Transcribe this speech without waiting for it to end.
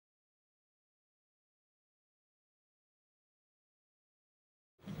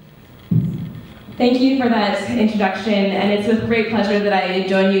Thank you for that introduction, and it's with great pleasure that I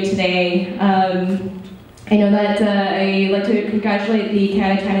join you today. I know that I'd like to congratulate the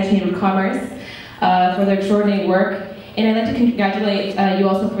Canada-China Chamber of Commerce for their extraordinary work, and I'd like to congratulate you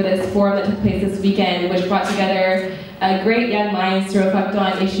also for this forum that took place this weekend, which brought together great young minds to reflect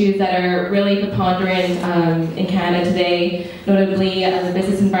on issues that are really preponderant in Canada today, notably the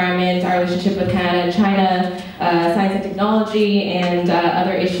business environment, our relationship with Canada and China, science and technology, and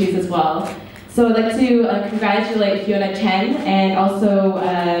other issues as well. So I'd like to congratulate Fiona Chen and also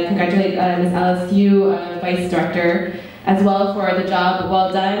congratulate Ms. Alice Yu, Vice Director, as well for the job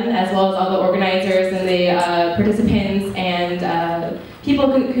well done, as well as all the organizers and the participants and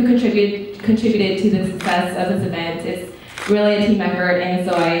people who contributed to the success of this event. It's really a team effort, and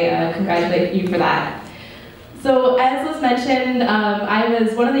so I congratulate you for that. So as was mentioned, I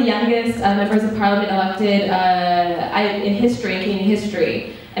was one of the youngest members of Parliament elected in history, in Canadian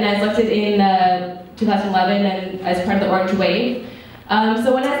history. And I was elected in 2011 and as part of the Orange Wave.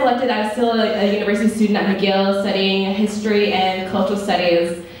 So when I was elected, I was still a university student at McGill studying history and cultural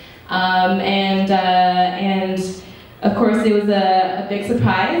studies. And of course it was a big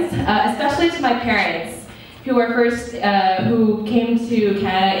surprise, especially to my parents, who were who came to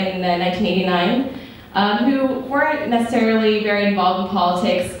Canada in 1989, who weren't necessarily very involved in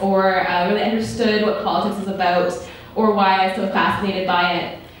politics or really understood what politics is about or why I was so fascinated by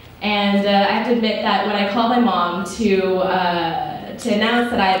it. And I have to admit that when I called my mom to announce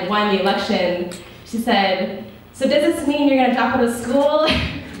that I had won the election, she said, "So does this mean you're going to drop out of school?"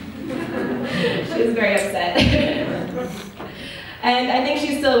 She was very upset. And I think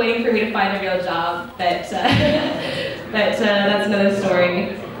she's still waiting for me to find a real job, but that's another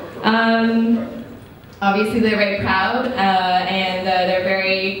story. Obviously they're very proud, and they're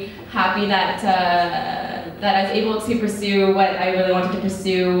very happy that I was able to pursue what I really wanted to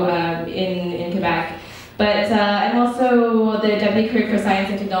pursue in Quebec. But I'm also the Deputy Critic for Science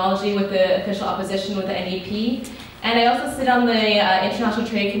and Technology with the official opposition with the NDP. And I also sit on the International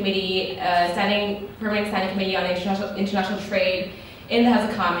Trade Committee, permanent standing committee on international trade in the House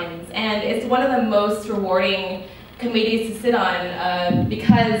of Commons. And it's one of the most rewarding committees to sit on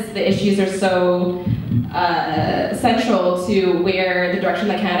because the issues are so central to where the direction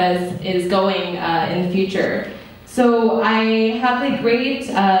that Canada is going in the future. So I have the great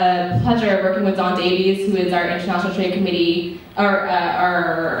pleasure of working with Don Davies, who is our International Trade Committee, or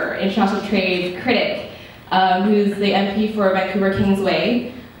our International Trade Critic, who's the MP for Vancouver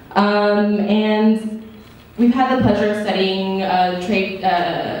Kingsway. And we've had the pleasure of studying trade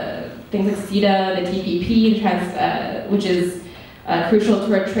things like CETA, the TPP, which is crucial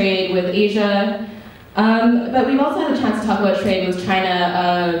to our trade with Asia. But we've also had a chance to talk about trade with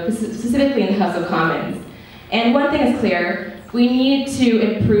China, specifically in the House of Commons. And one thing is clear, we need to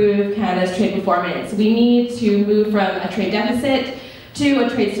improve Canada's trade performance. We need to move from a trade deficit to a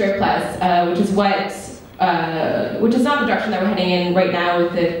trade surplus, which is not the direction that we're heading in right now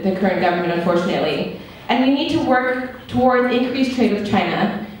with the current government, unfortunately. And we need to work towards increased trade with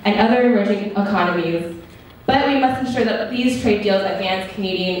China and other emerging economies. But we must ensure that these trade deals advance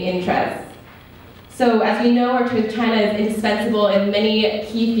Canadian interests. So as we know, our trade with China is indispensable in many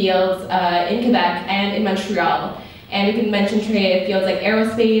key fields in Quebec and in Montreal. And we can mention trade fields like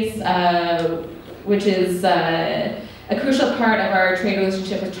aerospace, which is a crucial part of our trade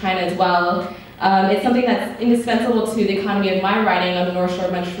relationship with China as well. It's something that's indispensable to the economy of my riding on the North Shore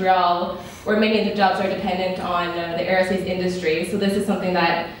of Montreal, where many of the jobs are dependent on the aerospace industry. So this is something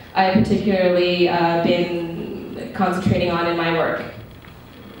that I've particularly been concentrating on in my work.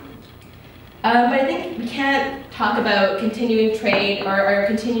 But I think we can't talk about continuing trade or our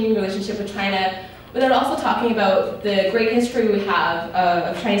continuing relationship with China without also talking about the great history we have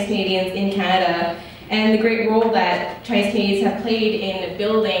of Chinese Canadians in Canada and the great role that Chinese Canadians have played in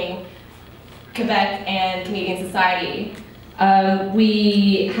building Quebec and Canadian society.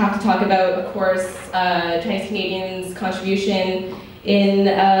 We have to talk about, of course, Chinese Canadians' contribution in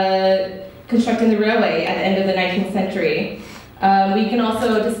constructing the railway at the end of the 19th century. We can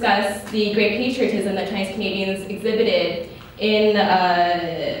also discuss the great patriotism that Chinese Canadians exhibited in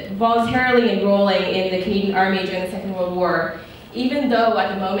voluntarily enrolling in the Canadian Army during the Second World War, even though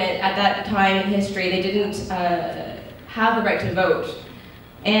at that time in history, they didn't have the right to vote.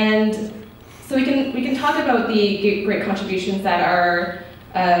 And so we can talk about the great contributions that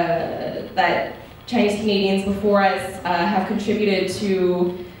that Chinese Canadians before us have contributed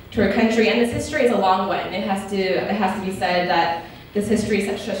to our country, and this history is a long one. It has to be said that this history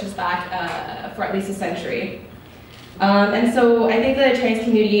stretches back for at least a century. And so I think the Chinese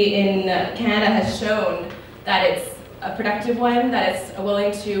community in Canada has shown that it's a productive one, that is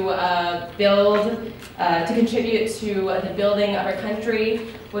willing to build, to contribute to the building of our country,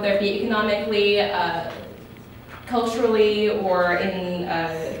 whether it be economically, culturally, or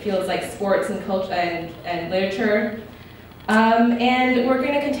in fields like sports and culture and literature. And we're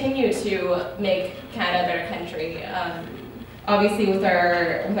going to continue to make Canada a better country, obviously with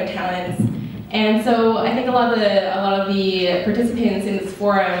our talents. And so I think a lot of the participants in this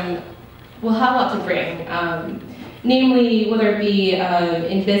forum will have a lot to bring, namely whether it be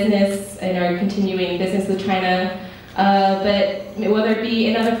in business, in our continuing business with China, but whether it be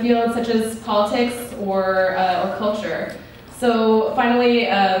in other fields such as politics or culture. So finally,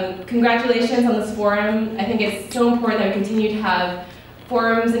 congratulations on this forum. I think it's so important that we continue to have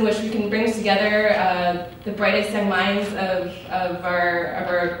forums in which we can bring together the brightest young minds of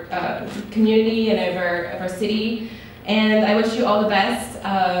our community and of our city. And I wish you all the best,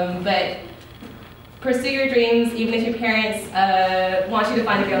 but pursue your dreams even if your parents want you to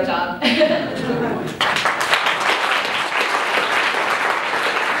find a real job.